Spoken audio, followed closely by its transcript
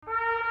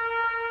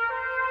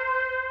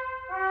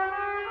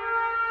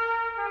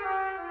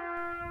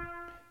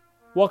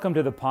Welcome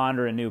to the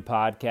Ponder Anew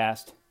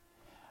podcast.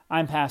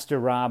 I'm Pastor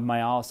Rob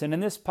Myalis, and in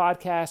this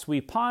podcast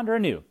we ponder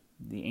anew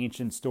the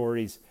ancient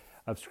stories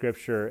of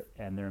Scripture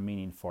and their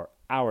meaning for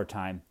our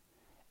time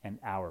and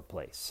our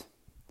place.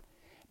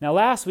 Now,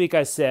 last week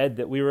I said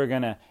that we were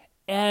going to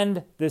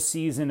end the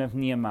season of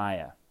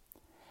Nehemiah,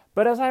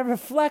 but as I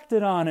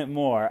reflected on it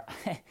more,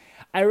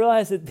 I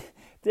realized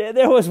that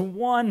there was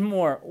one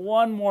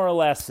more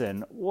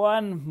lesson,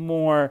 one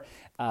more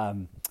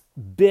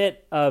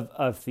bit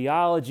of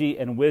theology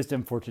and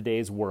wisdom for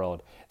today's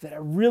world that I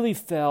really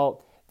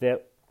felt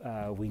that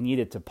we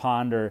needed to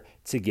ponder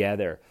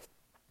together.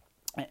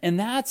 And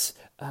that's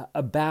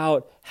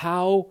about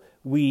how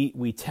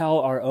we tell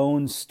our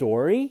own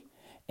story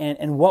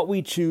and what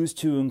we choose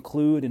to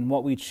include and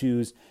what we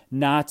choose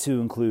not to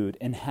include,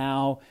 and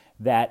how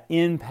that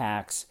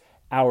impacts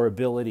our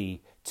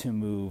ability to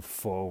move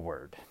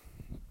forward.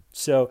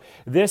 So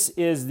this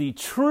is the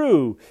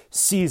true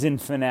season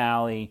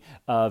finale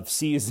of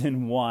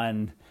season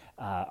 1,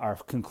 our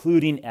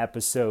concluding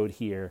episode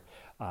here,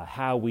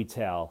 how we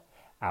tell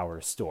our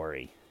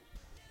story.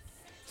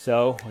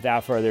 So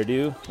without further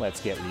ado, let's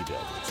get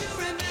rebuilt.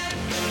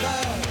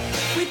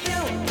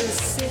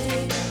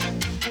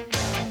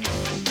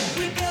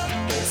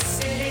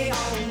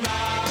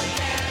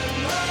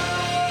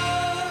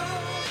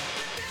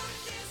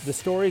 The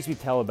stories we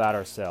tell about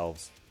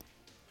ourselves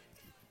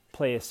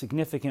play a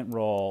significant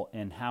role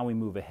in how we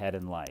move ahead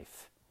in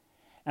life.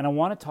 And I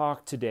want to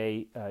talk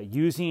today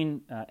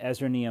using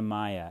Ezra and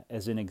Nehemiah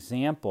as an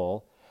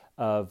example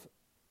of,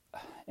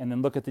 and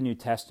then look at the New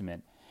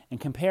Testament and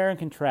compare and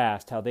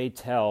contrast how they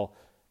tell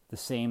the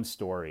same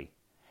story,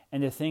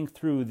 and to think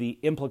through the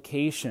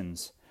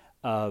implications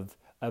of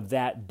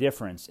that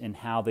difference in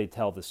how they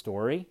tell the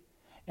story,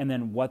 and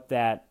then what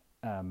that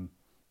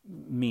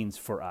means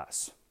for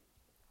us.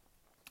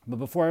 But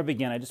before I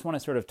begin, I just want to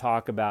sort of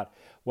talk about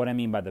what I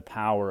mean by the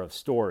power of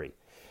story.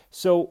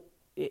 So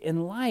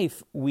in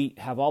life, we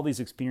have all these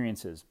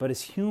experiences, but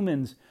as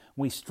humans,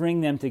 we string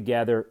them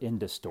together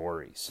into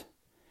stories.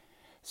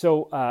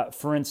 So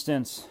for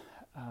instance,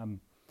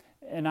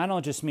 and I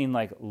don't just mean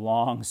like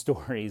long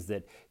stories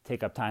that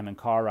take up time in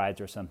car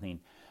rides or something,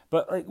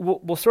 but like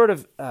we'll sort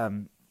of,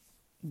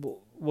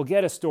 we'll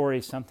get a story,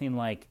 something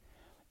like,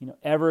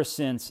 ever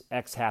since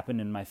X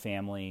happened in my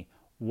family,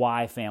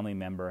 Y family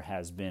member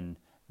has been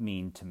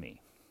mean to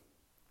me.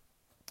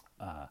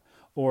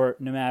 Or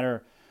no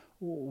matter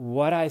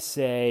what I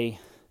say,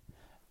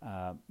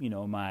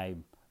 my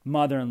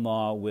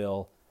mother-in-law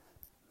will,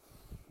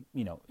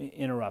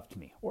 interrupt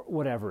me, or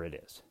whatever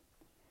it is.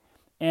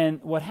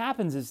 And what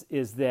happens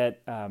is that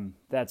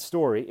that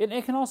story, and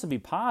it can also be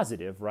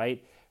positive,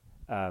 right?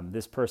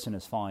 This person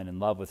is falling in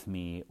love with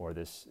me, or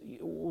this,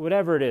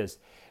 whatever it is.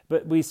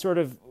 But we sort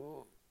of,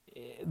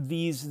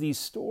 these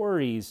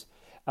stories,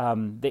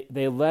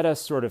 they let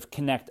us sort of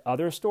connect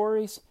other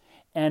stories,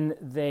 and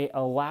they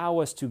allow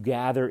us to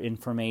gather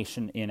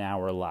information in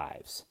our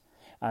lives.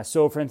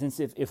 So, for instance,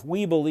 if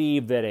we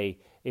believe that a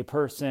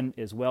person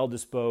is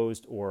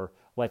well-disposed or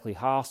likely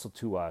hostile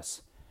to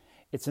us,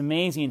 it's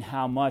amazing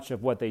how much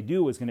of what they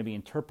do is going to be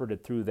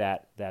interpreted through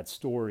that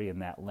story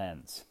and that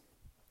lens.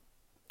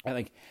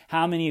 Like,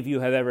 how many of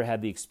you have ever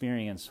had the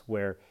experience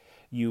where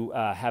you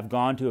have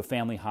gone to a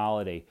family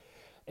holiday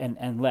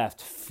and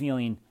left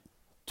feeling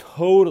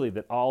totally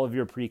that all of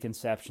your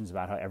preconceptions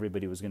about how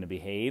everybody was going to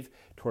behave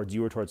towards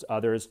you or towards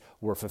others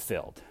were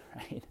fulfilled,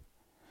 right?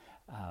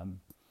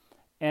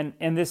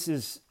 And this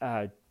is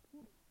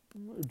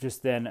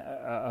just then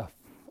a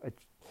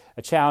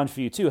challenge for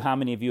you too. How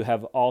many of you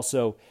have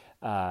also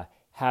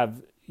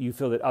you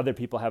feel that other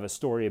people have a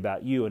story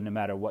about you, and no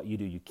matter what you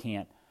do, you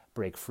can't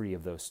break free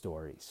of those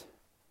stories?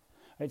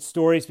 Right?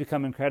 Stories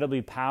become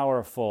incredibly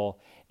powerful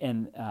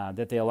in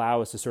that they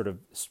allow us to sort of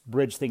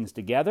bridge things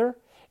together,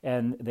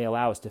 and they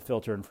allow us to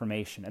filter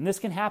information. And this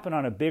can happen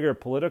on a bigger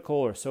political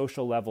or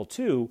social level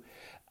too,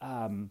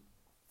 where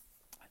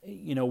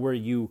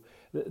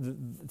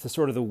the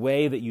sort of the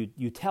way that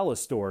you tell a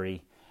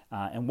story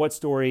and what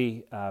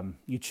story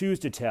you choose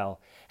to tell,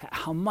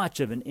 how much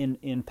of an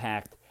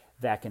impact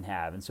that can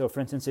have. And so, for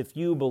instance, if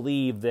you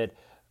believe that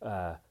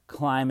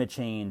climate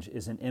change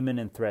is an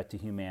imminent threat to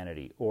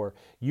humanity, or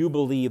you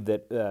believe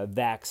that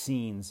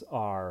vaccines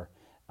are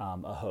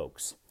a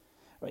hoax,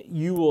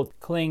 you will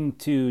cling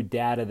to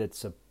data that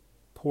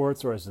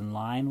supports or is in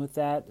line with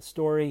that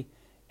story,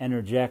 and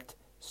reject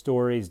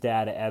stories,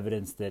 data,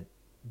 evidence that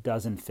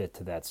doesn't fit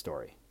to that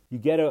story. You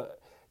get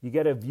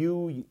a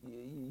view,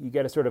 you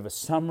get a sort of a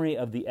summary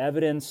of the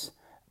evidence.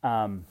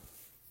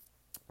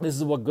 This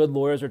is what good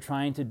lawyers are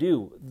trying to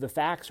do. The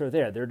facts are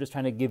there. They're just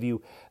trying to give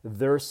you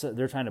they're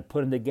trying to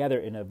put them together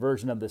in a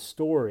version of the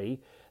story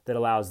that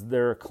allows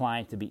their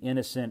client to be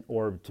innocent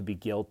or to be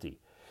guilty.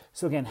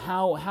 So again,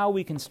 how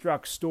we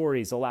construct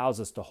stories allows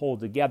us to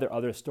hold together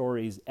other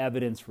stories,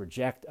 evidence,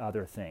 reject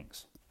other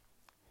things.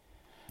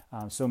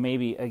 So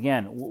maybe,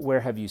 again,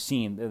 where have you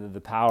seen the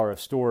power of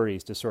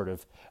stories to sort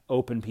of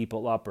open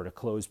people up or to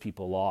close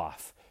people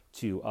off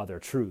to other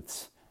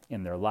truths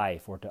in their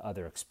life or to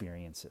other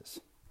experiences?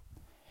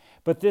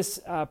 But this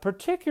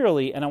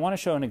particularly, and I want to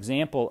show an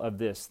example of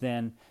this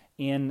then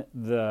in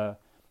the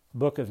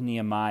book of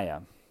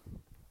Nehemiah.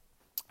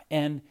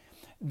 And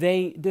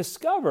they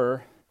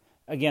discover,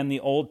 again, the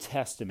Old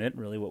Testament,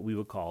 really what we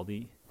would call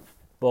the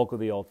bulk of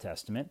the Old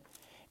Testament.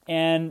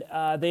 And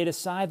they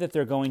decide that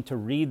they're going to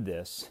read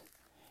this.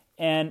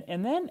 And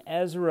then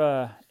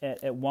Ezra,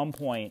 at one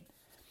point,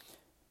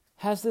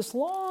 has this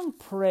long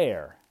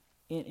prayer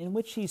in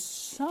which he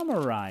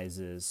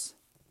summarizes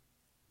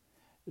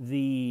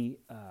the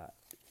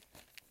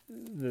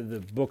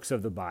books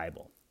of the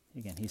Bible.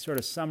 Again, he sort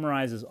of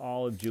summarizes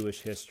all of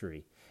Jewish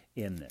history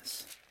in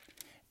this.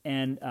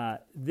 And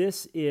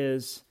this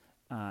is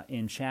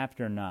in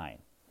chapter 9.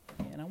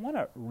 And I want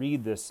to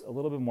read this a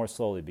little bit more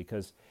slowly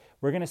because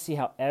we're going to see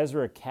how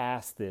Ezra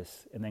casts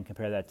this and then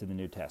compare that to the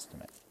New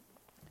Testament.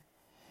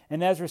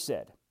 And Ezra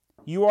said,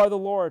 "You are the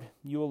Lord,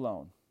 you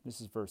alone."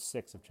 This is verse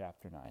 6 of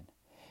chapter 9.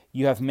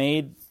 "You have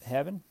made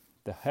heaven,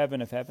 the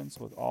heaven of heavens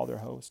with all their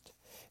host,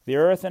 the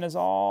earth and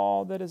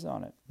all that is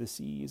on it, the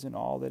seas and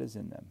all that is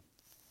in them.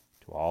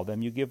 To all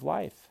them you give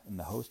life, and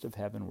the host of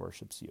heaven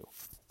worships you."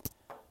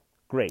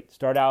 Great.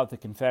 Start out with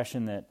the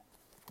confession that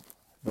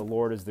the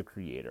Lord is the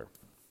creator.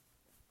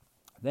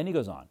 Then he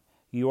goes on.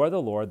 "You are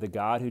the Lord, the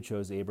God who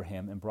chose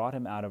Abraham and brought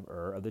him out of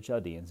Ur of the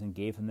Chaldeans and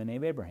gave him the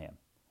name Abraham.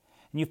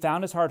 And you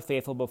found his heart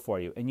faithful before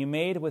you, and you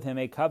made with him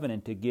a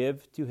covenant to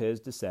give to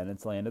his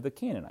descendants the land of the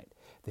Canaanite,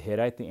 the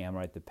Hittite, the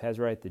Amorite, the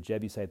Pezerite, the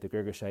Jebusite, the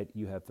Girgashite.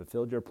 You have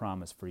fulfilled your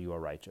promise, for you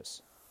are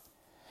righteous."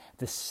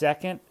 The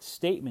second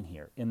statement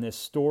here in this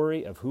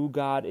story of who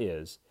God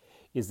is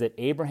that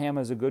Abraham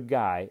is a good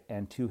guy,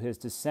 and to his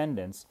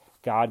descendants,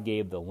 God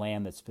gave the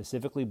land that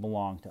specifically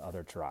belonged to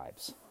other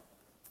tribes.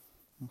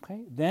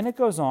 Okay. Then it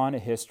goes on a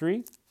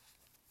history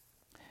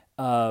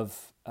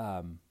of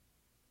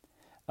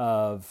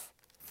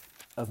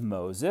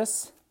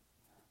Moses.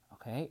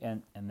 Okay,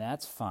 and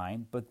that's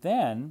fine. But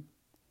then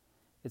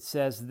it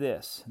says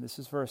this. This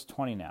is verse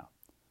 20 now.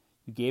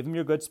 "You gave them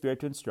your good spirit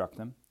to instruct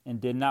them,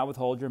 and did not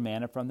withhold your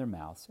manna from their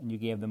mouths, and you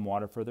gave them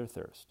water for their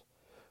thirst.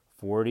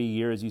 40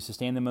 years you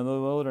sustained them in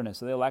the wilderness,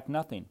 so they lacked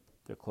nothing.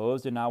 Their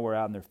clothes did not wear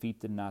out, and their feet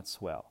did not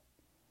swell.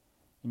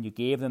 And you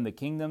gave them the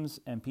kingdoms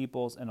and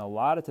peoples, and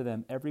allotted to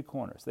them every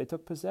corner. So they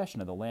took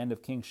possession of the land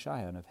of King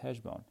Sihon of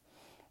Heshbon,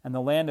 and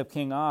the land of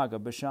King Og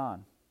of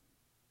Bashan."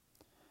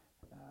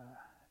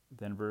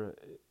 Then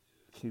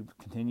he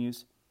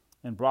continues,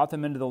 "and brought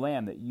them into the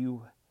land that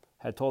you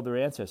had told their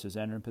ancestors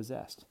entered and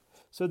possessed.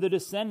 So the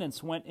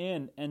descendants went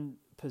in and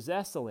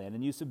possessed the land,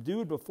 and you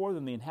subdued before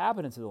them the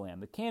inhabitants of the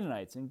land, the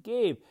Canaanites, and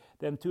gave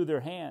them to their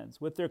hands,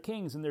 with their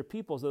kings and their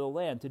peoples of the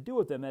land, to do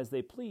with them as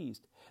they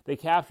pleased. They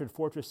captured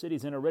fortress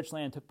cities in a rich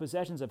land, took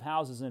possessions of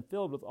houses, and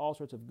filled with all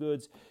sorts of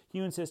goods,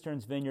 hewn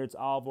cisterns, vineyards,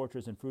 olive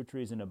orchards, and fruit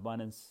trees in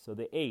abundance. So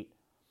they ate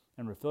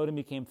and were filled and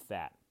became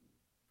fat."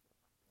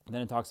 And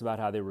then it talks about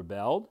how they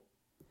rebelled.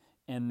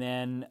 And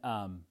then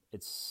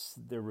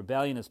their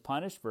rebellion is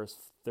punished, verse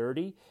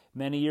 30.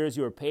 "Many years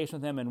you were patient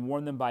with them and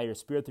warned them by your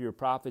spirit through your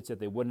prophets that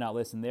they would not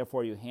listen.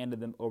 Therefore you handed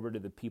them over to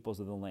the peoples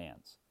of the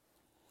lands."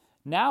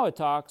 Now it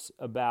talks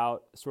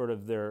about sort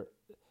of their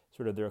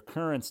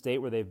current state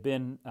where they've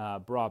been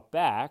brought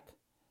back.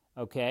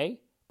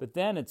 Okay, but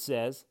then it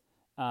says,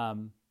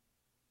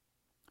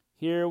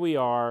 here we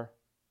are.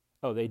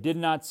 Oh, they did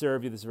not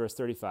serve you. This is verse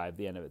 35,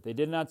 the end of it. "They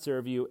did not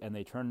serve you, and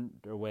they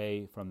turned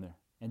away from their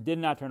did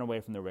not turn away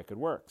from their wicked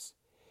works.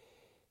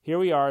 Here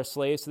we are,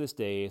 slaves to this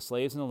day,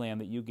 slaves in the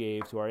land that you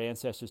gave to our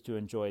ancestors to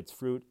enjoy its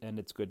fruit and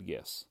its good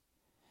gifts.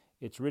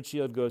 Its rich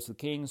yield goes to the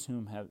kings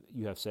whom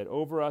you have set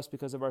over us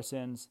because of our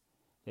sins.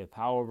 They have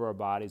power over our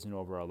bodies and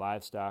over our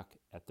livestock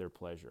at their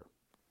pleasure.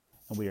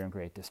 And we are in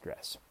great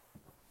distress."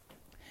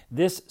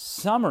 This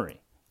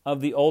summary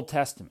of the Old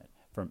Testament,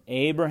 from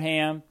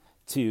Abraham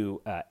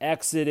to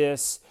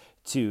Exodus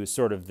to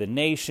sort of the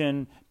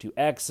nation to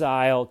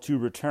exile to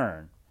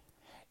return,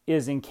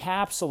 is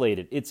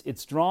encapsulated.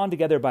 It's drawn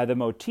together by the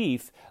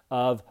motif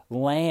of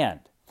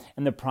land,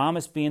 and the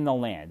promise being the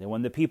land. And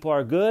when the people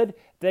are good,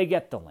 they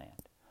get the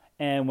land.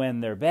 And when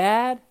they're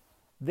bad,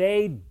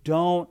 they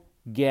don't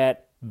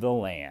get the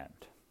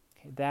land.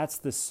 Okay, that's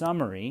the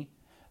summary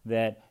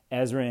that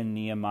Ezra and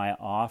Nehemiah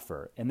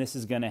offer. And this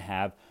is going to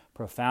have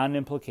profound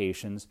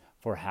implications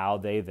for how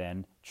they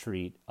then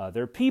treat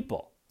other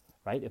people.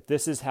 Right? If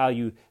this is how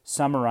you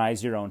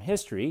summarize your own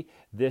history,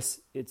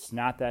 it's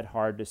not that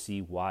hard to see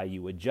why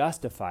you would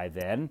justify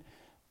then,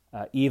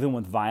 even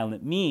with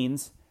violent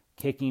means,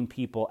 kicking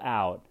people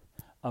out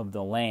of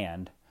the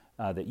land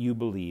that you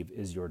believe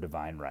is your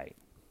divine right.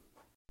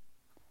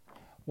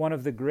 One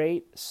of the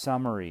great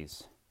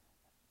summaries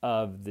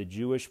of the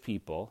Jewish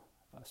people,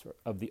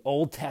 of the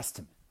Old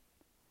Testament,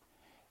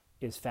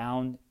 is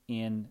found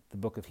in the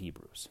book of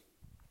Hebrews.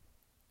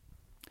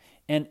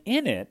 And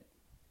in it,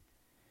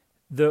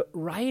 the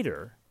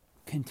writer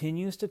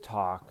continues to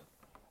talk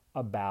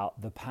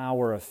about the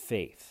power of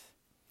faith.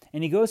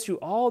 And he goes through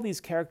all these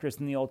characters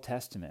in the Old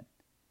Testament.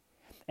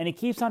 And he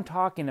keeps on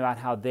talking about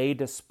how they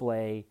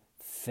display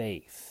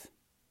faith.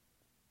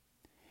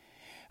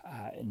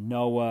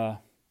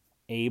 Noah,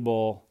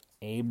 Abel,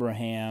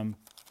 Abraham,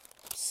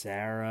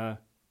 Sarah,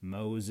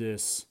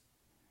 Moses.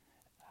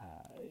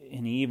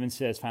 And he even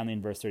says finally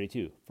in verse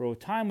 32, "For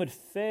time would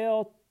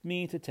fail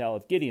me to tell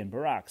of Gideon,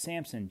 Barak,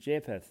 Samson,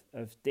 Jephthah,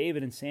 of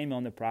David and Samuel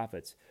and the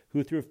prophets,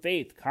 who through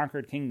faith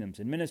conquered kingdoms,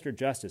 administered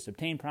justice,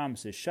 obtained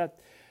promises, shut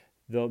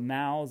the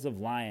mouths of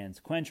lions,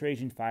 quenched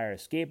raging fire,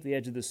 escaped the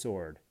edge of the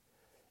sword,"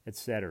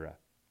 etc.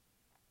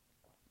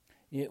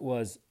 It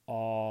was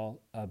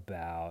all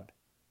about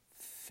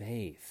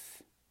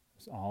faith. It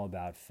was all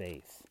about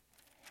faith.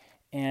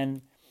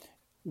 And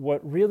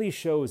what really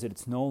shows that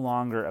it's no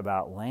longer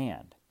about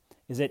land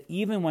is that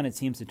even when it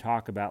seems to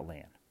talk about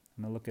land,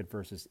 I'm going to look at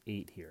verses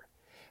 8 here.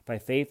 By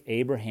faith,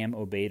 Abraham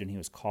obeyed, and he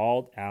was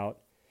called out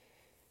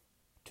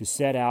to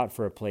set out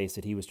for a place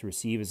that he was to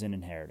receive as an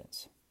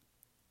inheritance.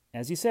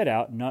 As he set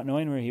out, not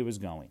knowing where he was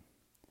going,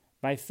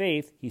 by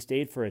faith, he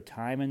stayed for a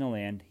time in the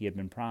land he had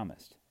been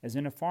promised, as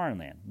in a foreign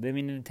land,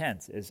 living in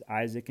tents, as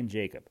Isaac and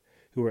Jacob,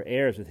 who were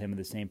heirs with him of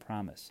the same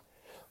promise.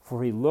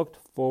 For he looked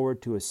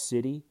forward to a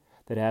city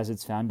that has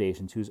its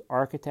foundations, whose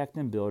architect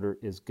and builder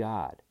is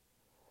God.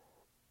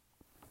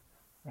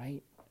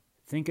 Right?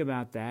 Think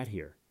about that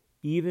here.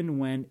 Even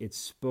when it's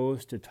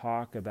supposed to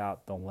talk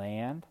about the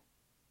land,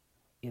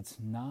 it's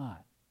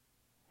not.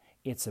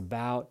 It's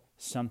about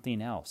something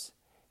else.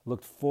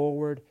 Looked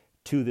forward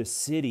to the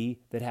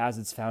city that has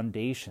its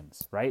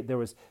foundations, right? There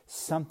was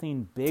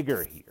something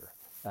bigger here.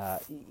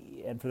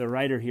 And for the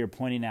writer here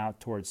pointing out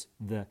towards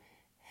the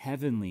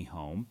heavenly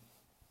home,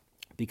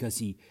 because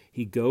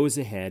he goes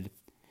ahead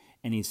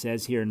and he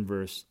says here in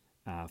verse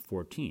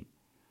 14,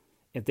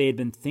 if they had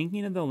been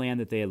thinking of the land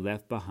that they had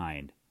left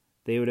behind,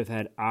 they would have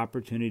had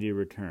opportunity to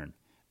return.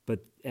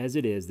 But as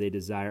it is, they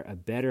desire a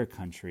better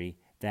country,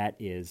 that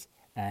is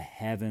a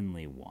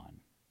heavenly one.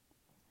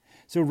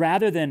 So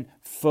rather than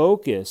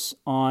focus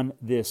on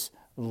this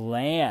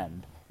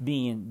land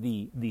being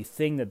the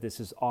thing that this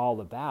is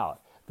all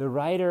about, the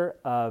writer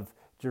of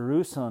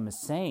Jerusalem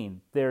is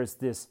saying there's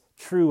this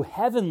true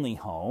heavenly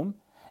home,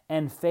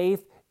 and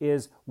faith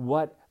is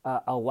what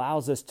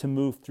allows us to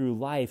move through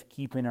life,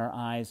 keeping our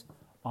eyes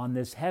on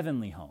this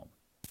heavenly home.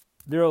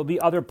 There will be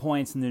other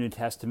points in the New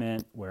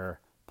Testament where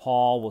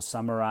Paul will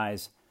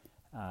summarize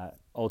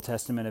Old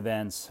Testament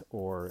events,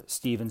 or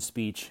Stephen's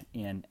speech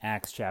in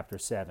Acts chapter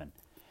 7.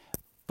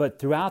 But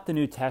throughout the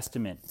New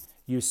Testament,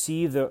 you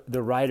see the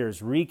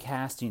writers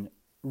retelling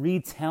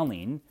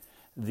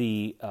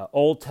the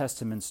Old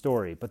Testament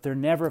story, but they're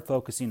never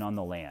focusing on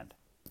the land.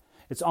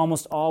 It's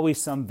almost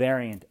always some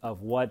variant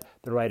of what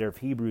the writer of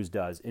Hebrews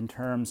does in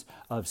terms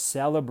of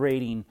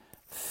celebrating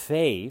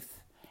faith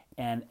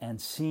and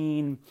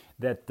seeing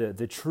that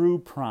the true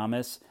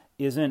promise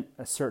isn't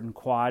a certain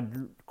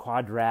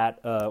quadrat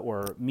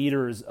or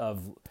meters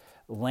of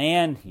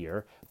land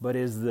here, but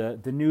is the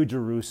new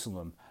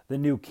Jerusalem, the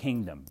new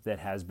kingdom that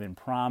has been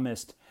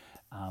promised,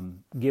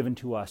 given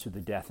to us through the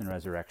death and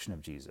resurrection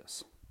of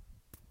Jesus.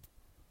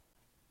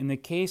 In the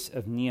case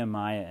of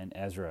Nehemiah and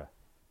Ezra,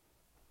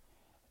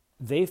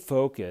 they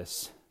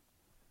focus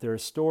their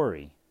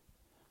story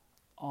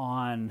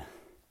on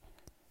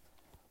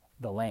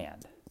the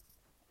land,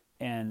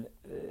 and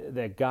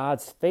that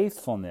God's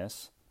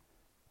faithfulness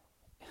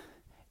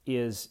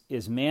is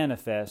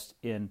manifest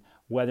in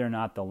whether or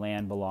not the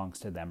land belongs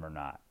to them or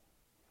not.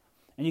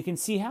 And you can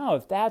see how,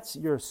 if that's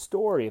your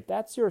story, if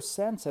that's your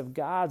sense of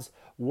God's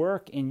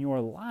work in your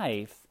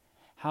life,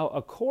 how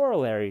a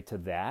corollary to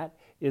that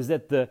is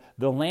that the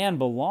land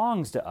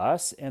belongs to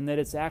us, and that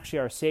it's actually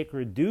our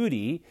sacred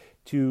duty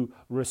to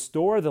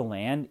restore the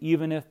land,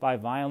 even if by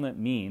violent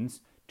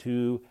means,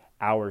 to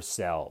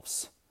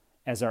ourselves,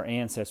 as our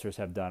ancestors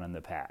have done in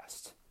the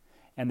past.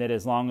 And that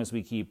as long as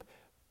we keep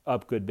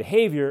up good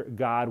behavior,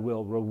 God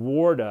will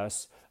reward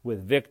us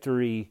with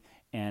victory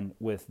and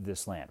with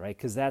this land, right?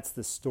 Because that's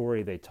the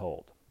story they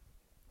told.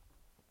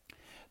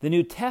 The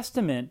New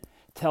Testament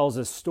tells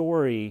a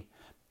story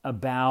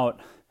about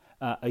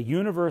a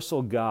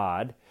universal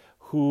God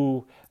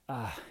who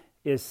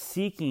is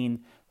seeking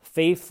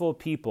faithful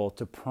people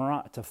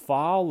to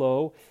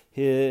follow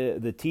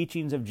the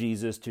teachings of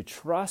Jesus, to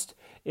trust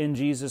in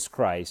Jesus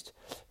Christ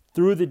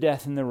through the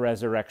death and the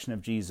resurrection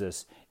of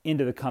Jesus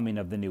into the coming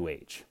of the new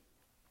age.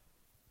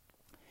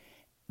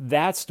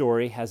 That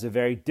story has a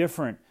very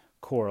different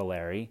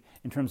corollary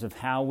in terms of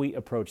how we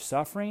approach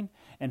suffering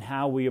and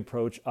how we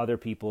approach other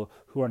people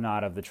who are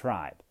not of the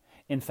tribe.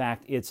 In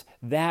fact, it's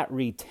that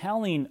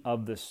retelling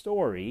of the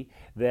story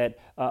that,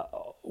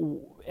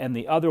 and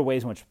the other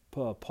ways in which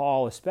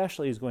Paul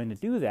especially is going to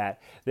do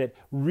that, that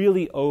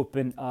really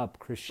open up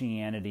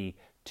Christianity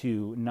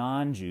to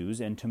non-Jews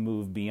and to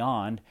move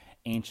beyond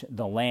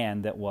the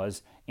land that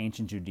was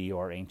ancient Judea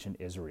or ancient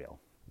Israel.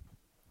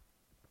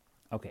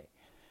 Okay,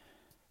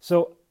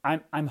 so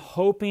I'm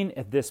hoping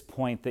at this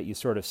point that you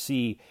sort of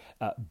see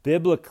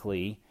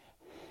biblically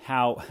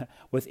how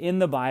within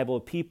the Bible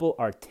people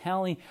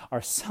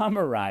are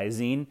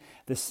summarizing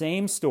the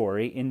same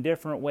story in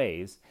different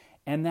ways,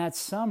 and that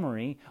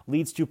summary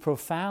leads to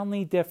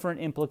profoundly different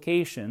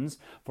implications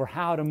for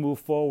how to move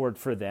forward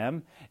for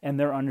them and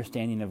their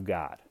understanding of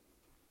God.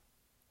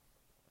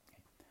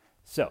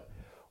 So,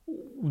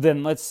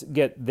 then let's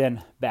get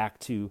then back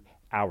to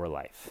our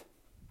life.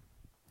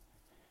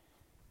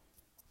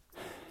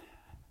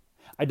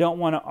 I don't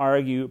want to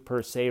argue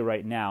per se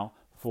right now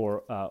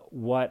for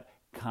what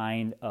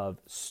kind of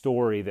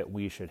story that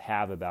we should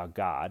have about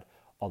God,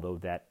 although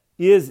that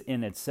is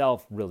in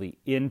itself really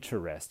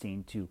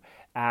interesting to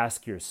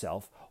ask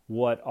yourself,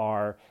 what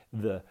are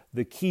the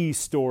key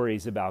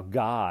stories about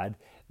God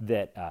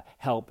that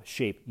help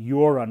shape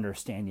your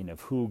understanding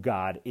of who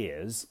God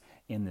is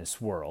in this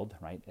world,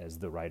 right? As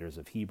the writers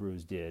of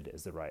Hebrews did,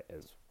 as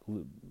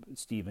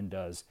Stephen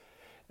does,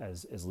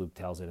 as Luke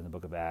tells it in the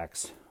book of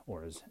Acts,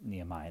 or as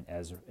Nehemiah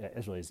and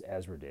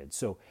Ezra did.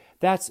 So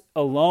that's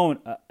alone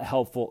a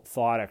helpful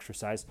thought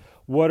exercise.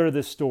 What are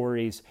the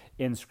stories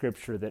in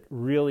Scripture that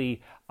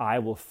really I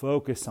will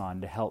focus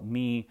on to help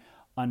me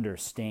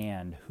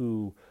understand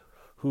who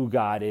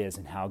God is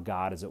and how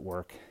God is at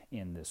work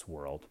in this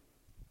world?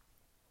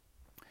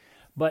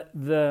 But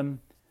I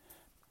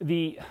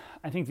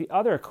think the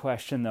other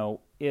question,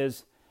 though,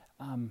 is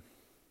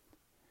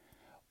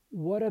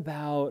what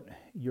about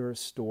your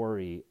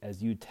story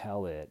as you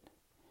tell it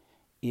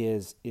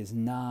is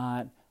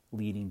not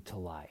leading to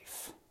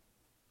life?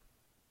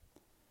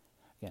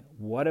 Again,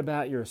 what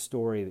about your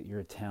story that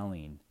you're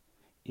telling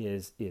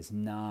is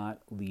not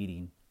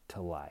leading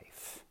to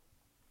life?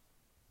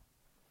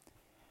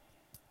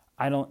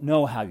 I don't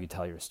know how you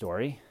tell your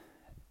story.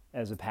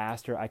 As a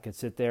pastor, I could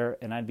sit there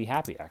and I'd be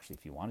happy, actually,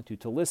 if you wanted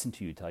to listen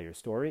to you tell your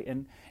story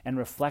and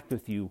reflect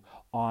with you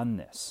on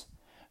this.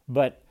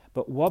 But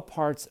what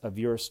parts of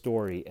your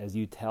story, as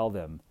you tell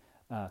them,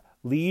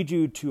 lead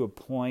you to a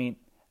point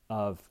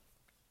of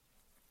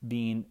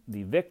being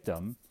the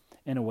victim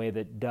in a way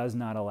that does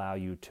not allow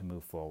you to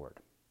move forward?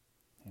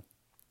 Okay.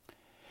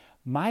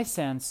 My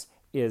sense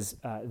is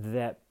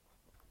that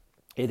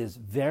it is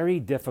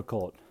very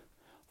difficult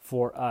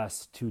for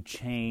us to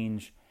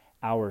change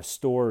our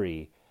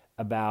story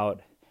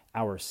about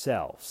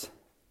ourselves.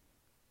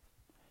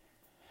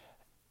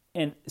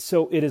 And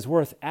so it is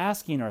worth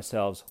asking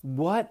ourselves,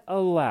 what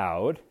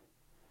allowed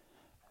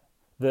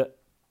the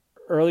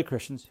early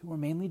Christians, who were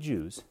mainly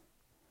Jews,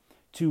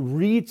 to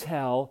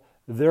retell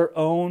their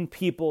own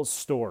people's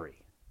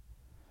story?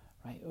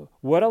 Right?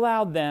 What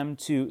allowed them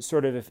to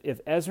sort of, if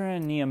Ezra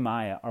and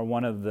Nehemiah are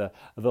one of the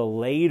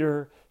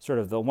later,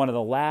 one of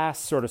the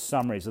last sort of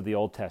summaries of the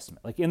Old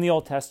Testament. Like in the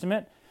Old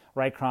Testament,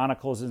 right,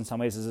 Chronicles in some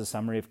ways is a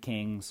summary of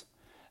Kings.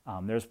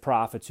 There's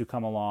prophets who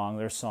come along,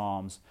 there's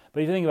Psalms.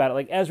 But if you think about it,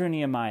 like Ezra and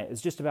Nehemiah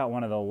is just about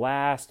one of the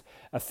last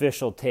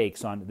official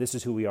takes on this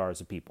is who we are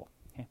as a people.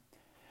 Okay?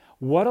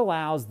 What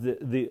allows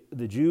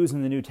the Jews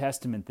in the New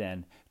Testament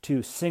then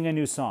to sing a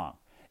new song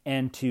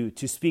and to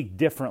speak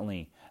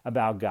differently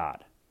about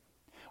God?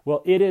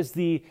 Well, it is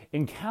the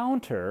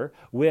encounter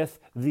with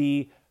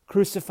the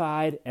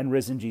crucified and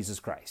risen Jesus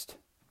Christ.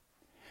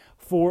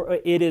 For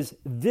it is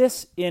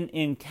this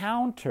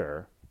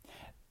encounter,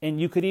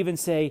 and you could even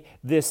say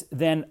this,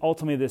 then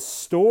ultimately the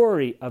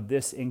story of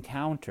this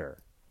encounter,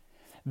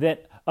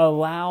 that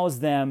allows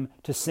them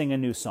to sing a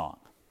new song.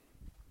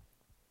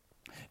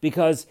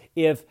 Because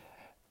if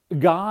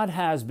God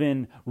has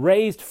been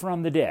raised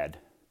from the dead,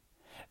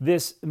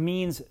 this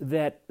means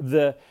that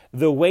the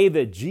way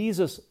that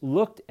Jesus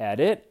looked at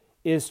it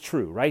is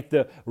true, right?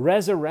 The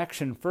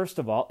resurrection, first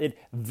of all, it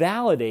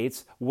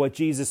validates what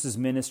Jesus'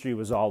 ministry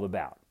was all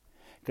about.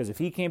 Because if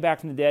he came back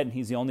from the dead and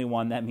he's the only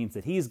one, that means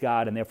that he's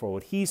God, and therefore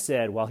what he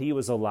said while he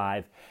was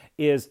alive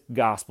is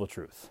gospel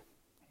truth.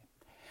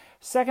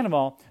 Second of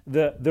all,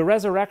 the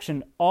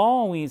resurrection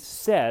always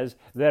says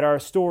that our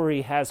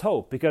story has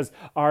hope, because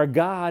our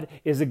God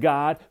is a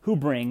God who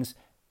brings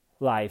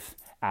life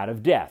out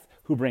of death,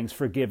 who brings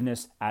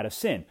forgiveness out of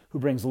sin, who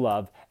brings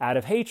love out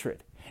of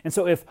hatred. And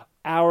so if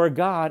our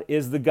God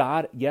is the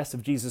God, yes,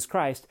 of Jesus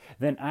Christ,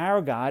 then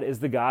our God is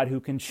the God who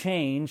can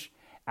change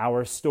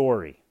our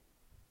story,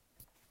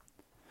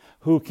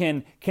 who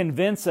can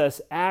convince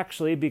us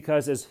actually,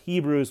 because as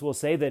Hebrews will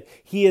say, that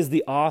he is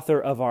the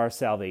author of our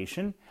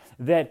salvation,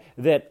 that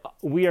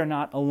we are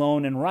not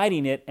alone in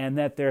writing it, and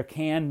that there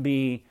can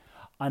be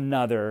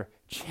another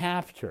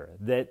chapter,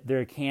 that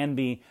there can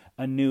be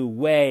a new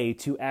way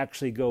to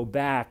actually go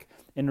back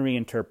and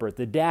reinterpret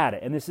the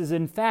data. And this is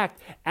in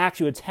fact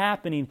actually what's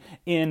happening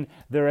in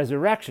the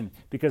resurrection,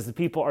 because the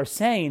people are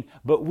saying,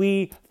 but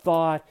we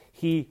thought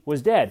he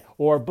was dead,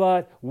 or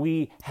but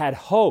we had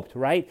hoped,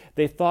 right?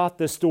 They thought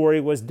the story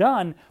was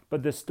done,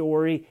 but the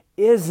story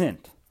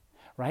isn't,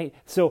 right?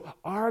 So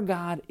our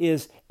God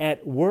is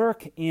at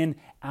work in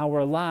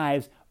our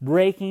lives,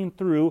 breaking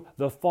through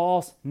the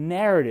false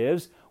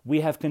narratives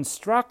we have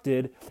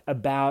constructed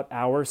about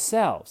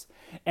ourselves.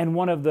 And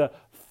one of the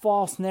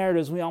false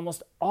narratives we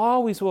almost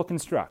always will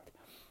construct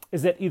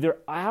is that either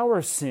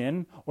our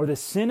sin or the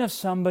sin of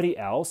somebody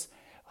else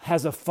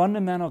has a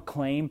fundamental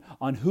claim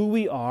on who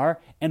we are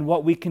and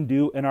what we can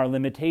do and our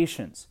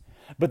limitations.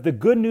 But the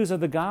good news of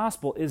the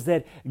gospel is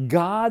that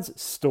God's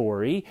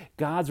story,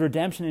 God's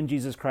redemption in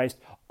Jesus Christ,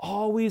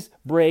 always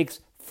breaks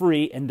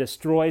free and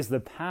destroys the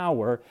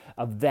power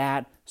of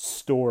that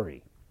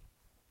story.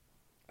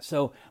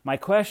 So my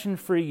question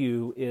for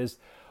you is,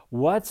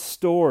 What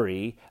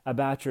story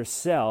about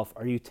yourself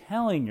are you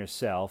telling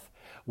yourself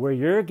where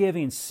you're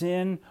giving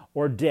sin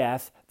or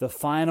death the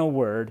final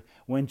word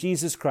when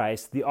Jesus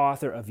Christ, the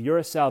author of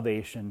your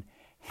salvation,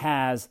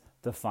 has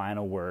the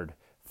final word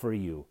for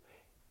you?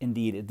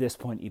 Indeed, at this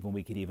point, even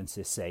we could even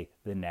just say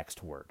the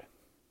next word.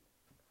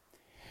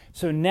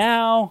 So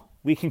now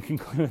we can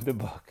conclude the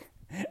book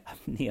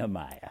of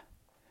Nehemiah.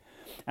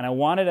 And I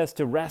wanted us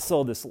to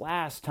wrestle this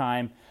last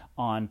time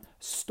on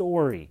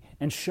story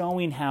and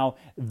showing how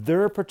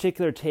their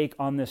particular take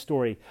on this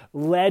story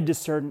led to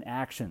certain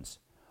actions,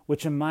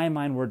 which in my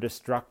mind were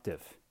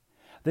destructive.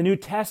 The New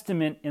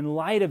Testament, in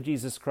light of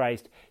Jesus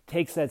Christ,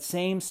 takes that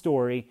same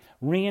story,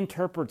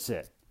 reinterprets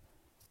it,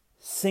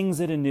 sings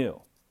it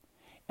anew.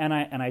 And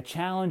I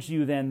challenge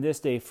you then this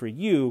day for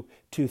you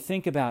to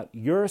think about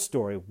your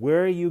story.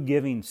 Where are you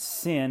giving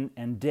sin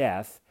and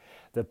death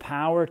the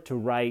power to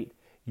write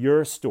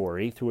your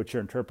story through which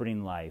you're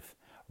interpreting life,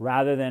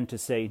 rather than to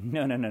say,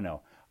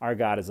 no, our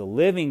God is a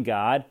living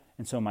God,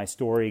 and so my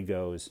story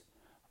goes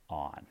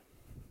on.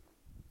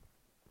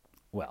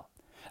 Well,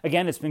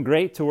 again, it's been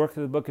great to work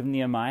through the book of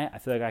Nehemiah. I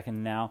feel like I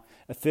can now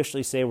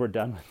officially say we're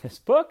done with this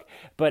book,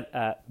 but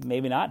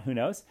maybe not, who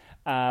knows.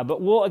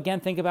 But we'll again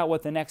think about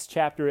what the next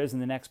chapter is in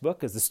the next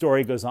book as the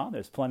story goes on.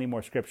 There's plenty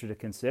more scripture to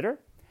consider.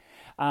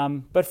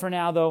 But for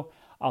now, though,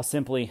 I'll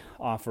simply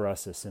offer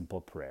us a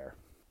simple prayer.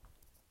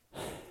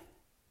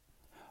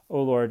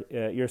 O Lord,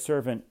 your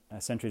servant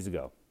centuries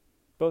ago,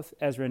 both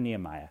Ezra and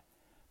Nehemiah,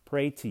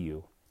 prayed to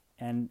you,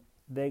 and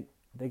they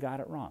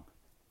got it wrong.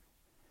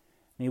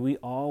 May we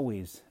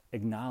always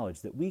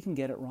acknowledge that we can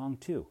get it wrong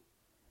too,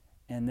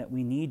 and that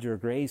we need your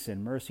grace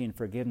and mercy and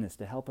forgiveness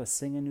to help us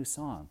sing a new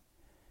song,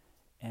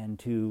 and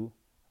to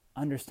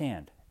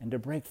understand and to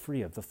break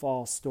free of the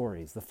false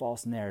stories, the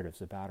false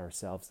narratives about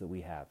ourselves that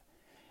we have,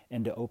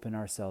 and to open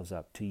ourselves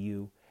up to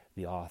you,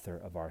 the author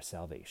of our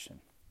salvation.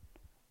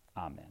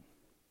 Amen.